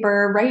of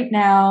paper right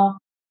now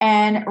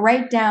and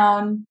write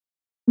down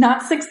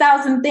not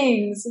 6,000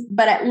 things,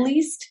 but at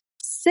least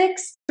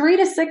 3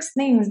 to 6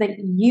 things that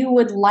you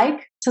would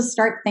like to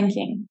start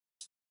thinking.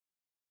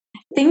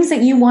 Things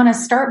that you want to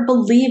start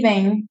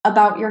believing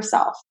about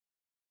yourself.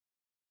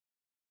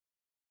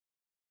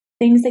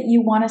 Things that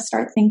you want to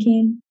start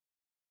thinking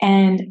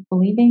and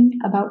believing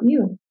about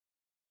you.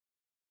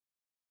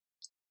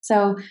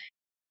 So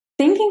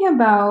thinking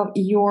about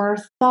your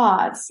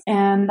thoughts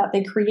and that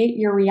they create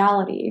your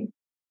reality.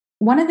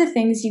 One of the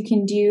things you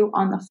can do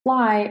on the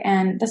fly,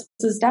 and this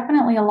is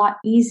definitely a lot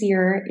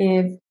easier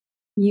if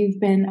you've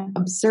been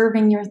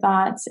observing your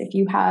thoughts, if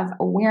you have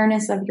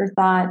awareness of your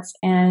thoughts,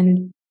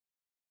 and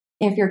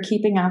if you're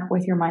keeping up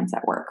with your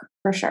mindset work,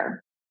 for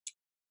sure.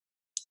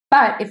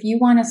 But if you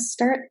want to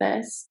start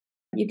this,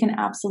 you can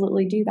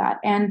absolutely do that.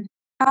 And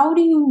how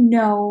do you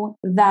know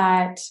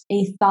that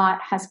a thought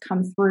has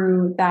come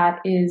through that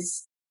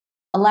is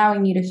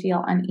allowing you to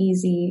feel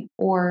uneasy,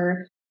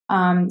 or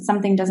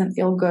something doesn't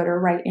feel good or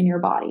right in your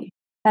body?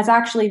 That's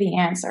actually the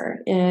answer.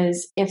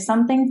 Is if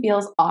something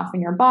feels off in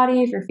your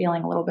body, if you're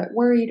feeling a little bit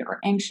worried or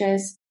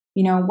anxious,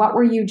 what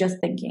were you just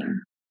thinking?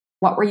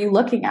 What were you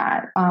looking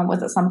at?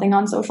 Was it something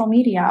on social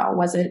media?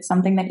 Was it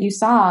something that you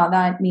saw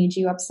that made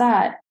you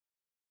upset?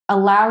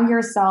 Allow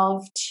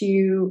yourself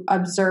to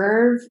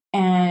observe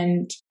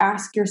and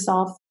ask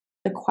yourself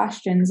the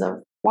questions of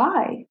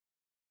why.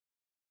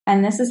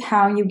 And this is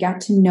how you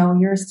get to know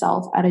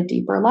yourself at a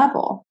deeper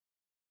level.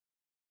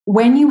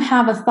 When you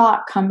have a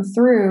thought come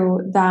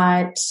through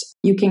that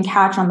you can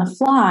catch on the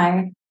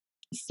fly,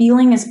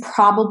 feeling is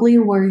probably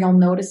where you'll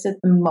notice it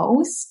the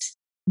most.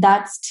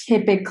 That's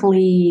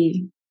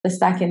typically the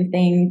second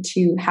thing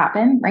to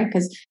happen, right?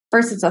 Because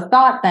first it's a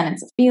thought, then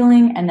it's a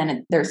feeling, and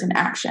then there's an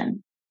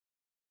action.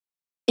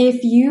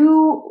 If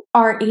you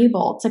are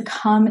able to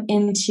come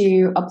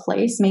into a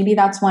place, maybe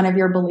that's one of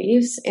your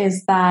beliefs,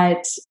 is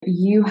that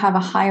you have a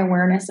high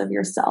awareness of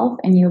yourself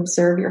and you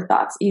observe your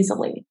thoughts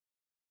easily,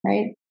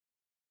 right?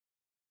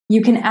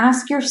 You can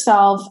ask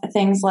yourself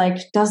things like,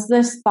 does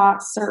this thought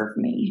serve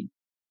me?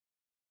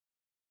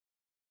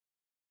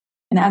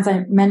 And as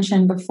I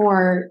mentioned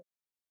before,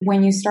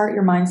 when you start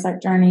your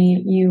mindset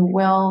journey, you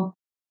will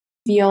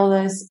feel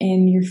this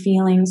in your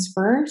feelings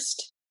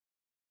first.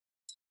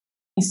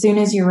 As soon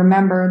as you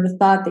remember the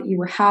thought that you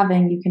were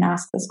having, you can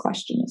ask this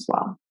question as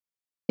well.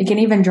 You can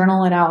even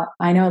journal it out.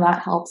 I know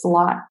that helps a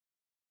lot.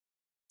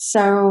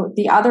 So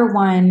the other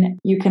one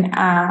you can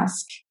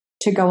ask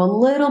to go a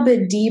little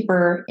bit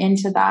deeper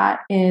into that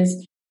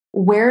is,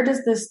 where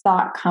does this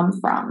thought come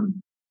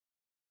from?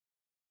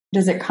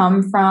 Does it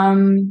come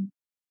from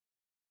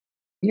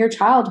your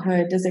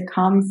childhood? Does it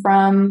come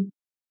from,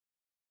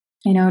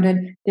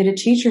 did a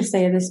teacher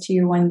say this to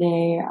you one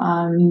day?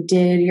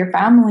 Did your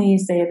family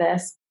say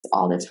this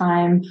all the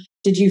time?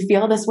 Did you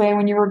feel this way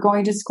when you were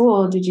going to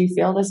school? Did you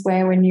feel this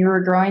way when you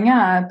were growing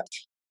up?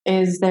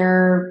 Is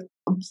there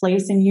a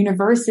place in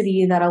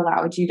university that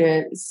allowed you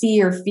to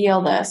see or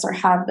feel this or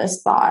have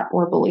this thought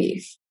or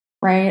belief,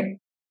 right?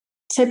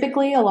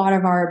 Typically, a lot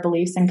of our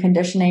beliefs and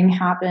conditioning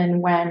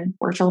happen when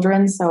we're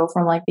children. So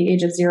from like the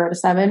age of 0 to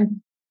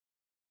 7.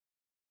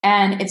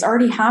 And it's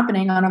already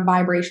happening on a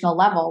vibrational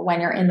level when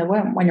you're in the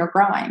womb, when you're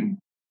growing,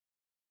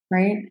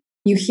 right?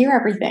 You hear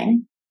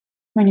everything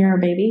when you're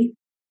a baby,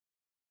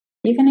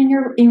 even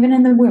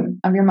in the womb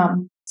of your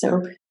mom.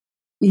 So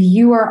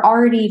you are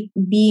already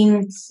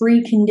being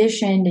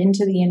preconditioned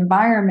into the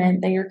environment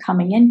that you're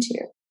coming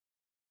into.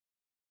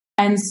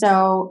 And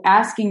so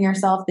asking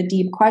yourself the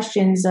deep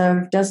questions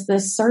of, does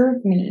this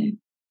serve me?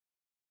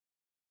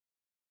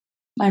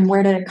 And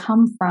where did it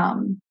come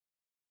from?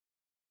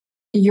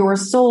 Your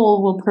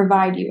soul will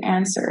provide you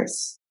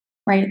answers,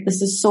 right?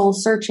 This is soul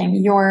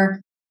searching. Your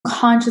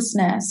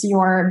consciousness,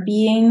 your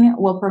being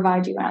will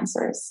provide you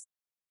answers.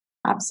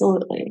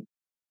 Absolutely.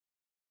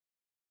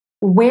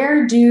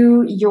 Where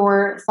do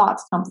your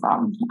thoughts come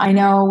from? I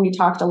know we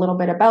talked a little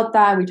bit about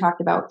that. We talked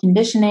about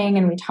conditioning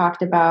and we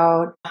talked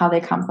about how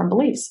they come from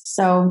beliefs.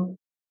 So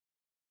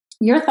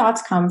Your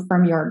thoughts come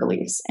from your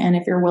beliefs. And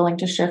if you're willing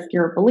to shift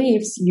your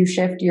beliefs, you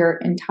shift your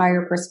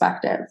entire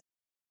perspective.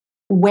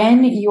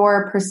 When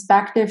your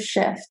perspective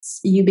shifts,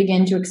 you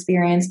begin to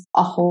experience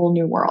a whole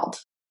new world.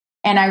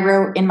 And I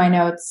wrote in my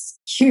notes,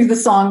 cue the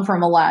song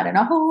from Aladdin,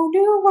 a whole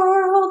new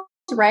world,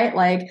 right?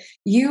 Like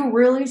you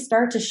really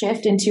start to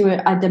shift into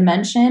a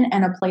dimension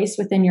and a place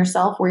within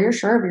yourself where you're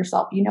sure of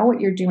yourself. You know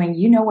what you're doing.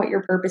 You know what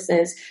your purpose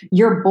is.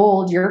 You're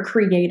bold. You're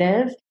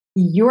creative.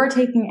 You're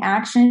taking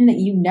action that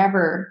you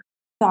never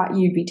thought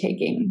you'd be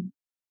taking.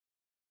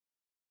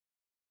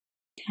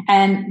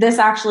 And this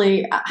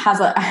actually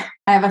I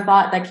have a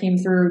thought that came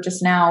through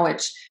just now,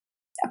 which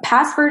a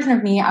past version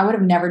of me, I would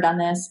have never done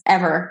this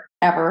ever.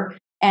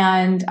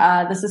 And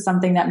this is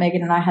something that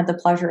Megan and I had the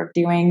pleasure of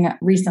doing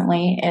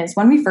recently is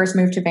when we first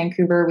moved to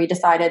Vancouver, we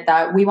decided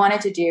that we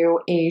wanted to do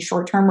a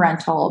short-term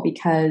rental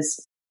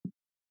because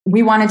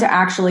we wanted to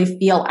actually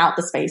feel out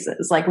the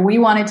spaces. Like we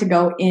wanted to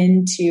go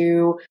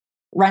into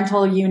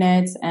rental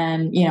units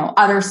and, you know,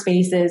 other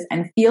spaces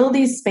and feel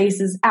these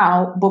spaces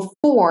out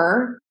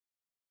before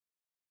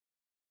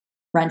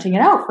renting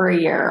it out for a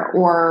year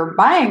or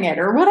buying it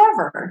or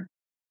whatever.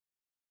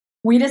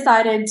 We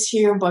decided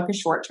to book a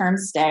short-term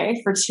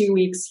stay for 2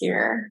 weeks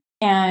here.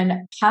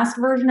 And past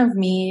version of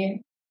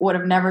me would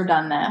have never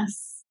done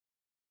this.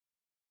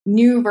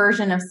 New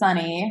version of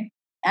Sunny,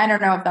 I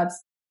don't know if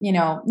that's, you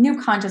know,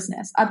 new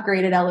consciousness,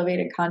 upgraded,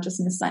 elevated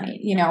consciousness Sunny.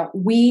 You know,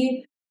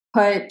 we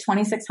put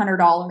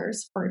 $2,600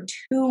 for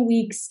a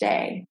 2-week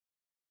stay.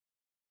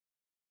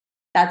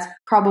 That's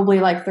probably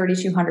like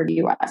 $3,200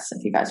 US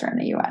if you guys are in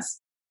the US.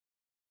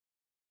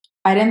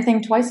 I didn't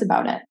think twice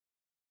about it.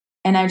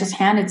 And I just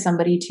handed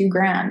somebody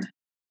 $2,000,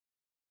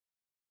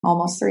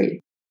 almost $3,000.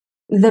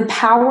 The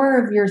power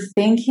of your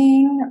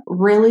thinking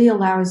really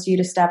allows you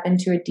to step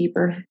into a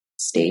deeper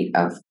state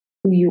of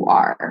who you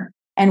are.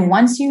 And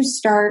once you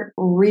start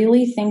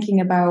really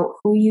thinking about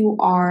who you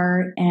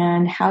are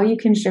and how you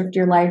can shift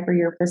your life or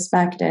your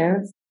perspective,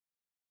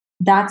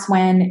 that's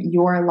when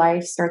your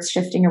life starts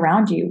shifting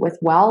around you with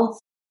wealth,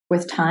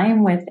 with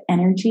time, with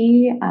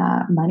energy,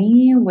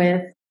 money,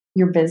 with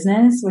your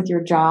business, with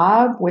your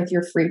job, with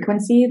your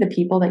frequency, the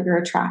people that you're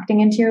attracting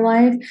into your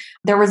life.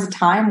 There was a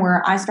time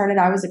where I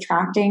was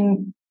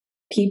attracting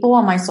people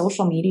on my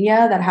social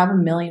media that have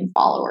 1 million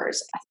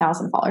followers,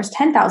 1,000 followers,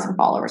 10,000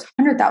 followers,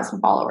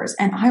 100,000 followers.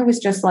 And I was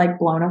just like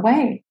blown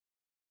away.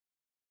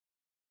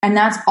 And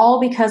that's all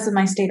because of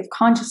my state of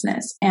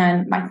consciousness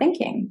and my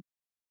thinking.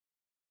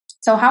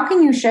 So how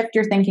can you shift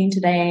your thinking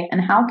today? And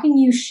how can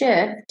you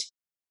shift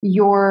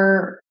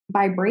your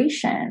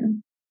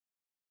vibration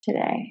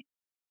today?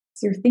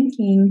 You're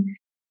thinking,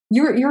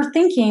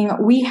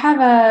 we have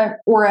a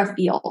aura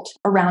field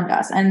around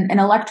us and an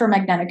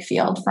electromagnetic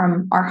field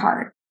from our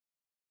heart.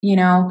 You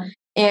know,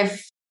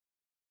 if,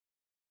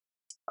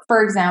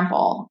 for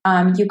example,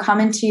 you come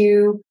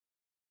into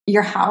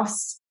your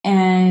house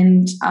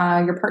and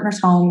your partner's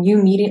home, you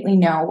immediately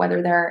know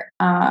whether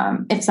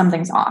if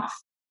something's off.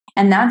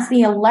 And that's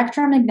the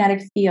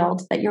electromagnetic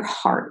field that your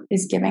heart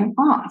is giving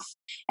off.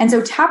 And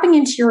so tapping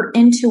into your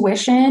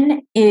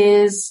intuition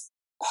is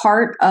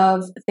part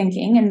of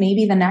thinking, and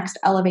maybe the next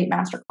Elevate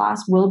Masterclass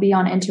will be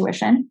on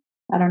intuition.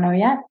 I don't know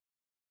yet.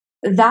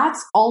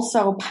 That's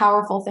also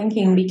powerful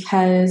thinking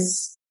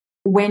because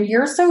when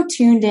you're so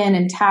tuned in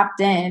and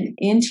tapped in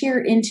into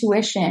your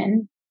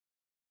intuition,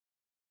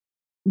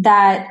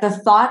 that the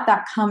thought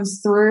that comes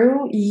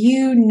through,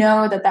 you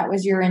know that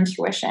was your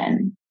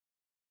intuition.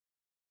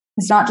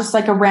 It's not just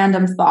like a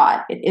random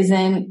thought. It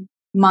isn't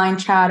mind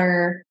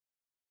chatter.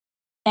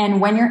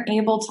 And when you're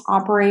able to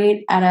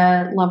operate at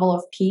a level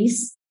of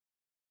peace,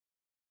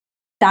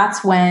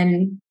 that's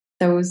when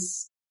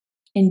those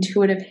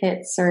intuitive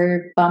hits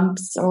or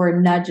bumps or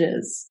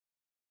nudges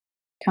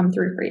come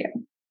through for you.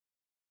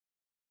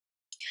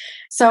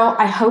 So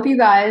I hope you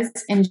guys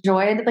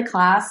enjoyed the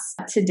class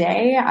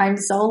today. I'm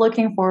so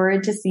looking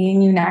forward to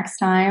seeing you next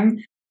time.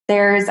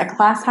 There's a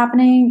class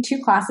happening, 2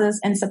 classes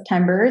in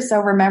September.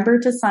 So remember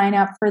to sign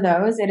up for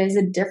those. It is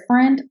a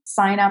different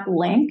sign up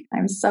link.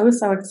 I'm so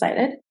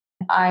excited.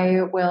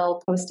 I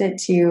will post it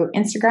to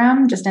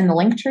Instagram, just in the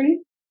link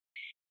tree.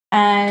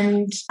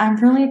 And I'm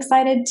really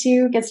excited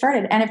to get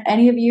started. And if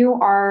any of you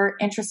are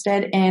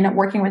interested in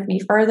working with me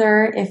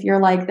further, if you're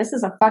like, this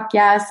is a fuck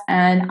yes,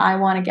 and I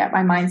want to get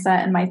my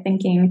mindset and my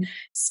thinking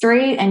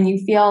straight, and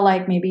you feel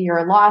like maybe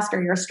you're lost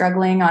or you're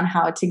struggling on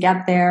how to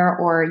get there,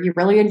 or you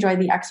really enjoyed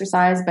the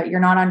exercise, but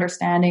you're not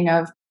understanding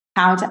of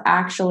how to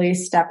actually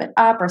step it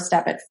up or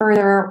step it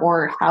further,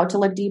 or how to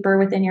look deeper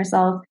within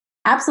yourself,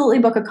 absolutely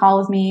book a call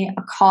with me.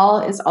 A call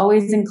is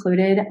always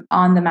included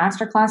on the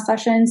masterclass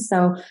session.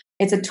 So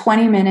it's a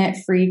 20-minute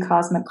free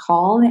cosmic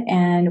call,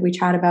 and we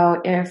chat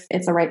about if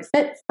it's a right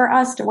fit for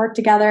us to work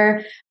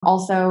together.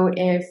 Also,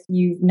 if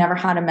you've never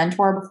had a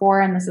mentor before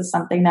and this is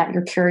something that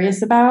you're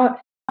curious about,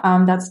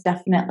 That's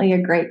definitely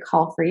a great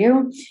call for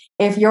you.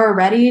 If you're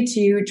ready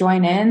to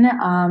join in,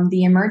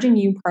 the Emerging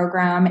You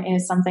program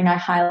is something I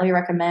highly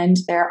recommend.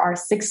 There are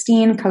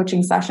 16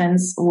 coaching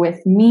sessions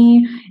with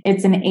me.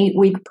 It's an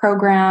 8-week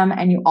program,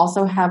 and you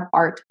also have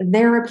art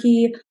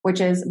therapy, which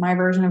is my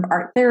version of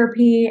art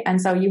therapy.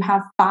 And so you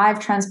have 5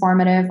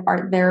 transformative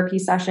art therapy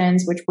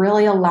sessions, which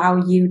really allow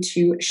you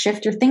to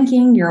shift your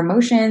thinking, your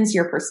emotions,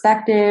 your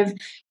perspective,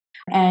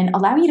 and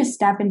allow you to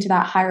step into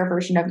that higher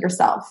version of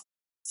yourself.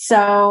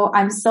 So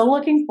I'm so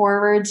looking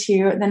forward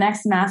to the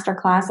next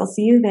masterclass. I'll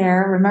see you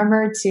there.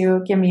 Remember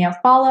to give me a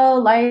follow,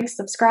 like,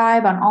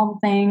 subscribe on all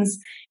the things.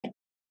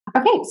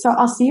 Okay, so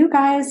I'll see you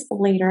guys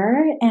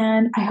later,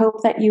 and I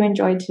hope that you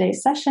enjoyed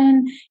today's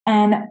session.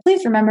 And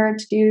please remember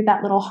to do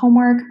that little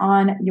homework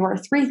on your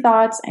 3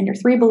 thoughts and your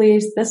 3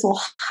 beliefs. This will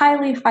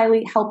highly,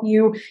 highly help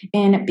you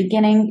in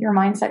beginning your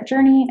mindset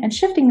journey and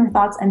shifting your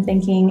thoughts and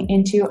thinking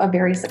into a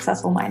very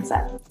successful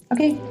mindset.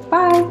 Okay,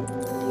 bye.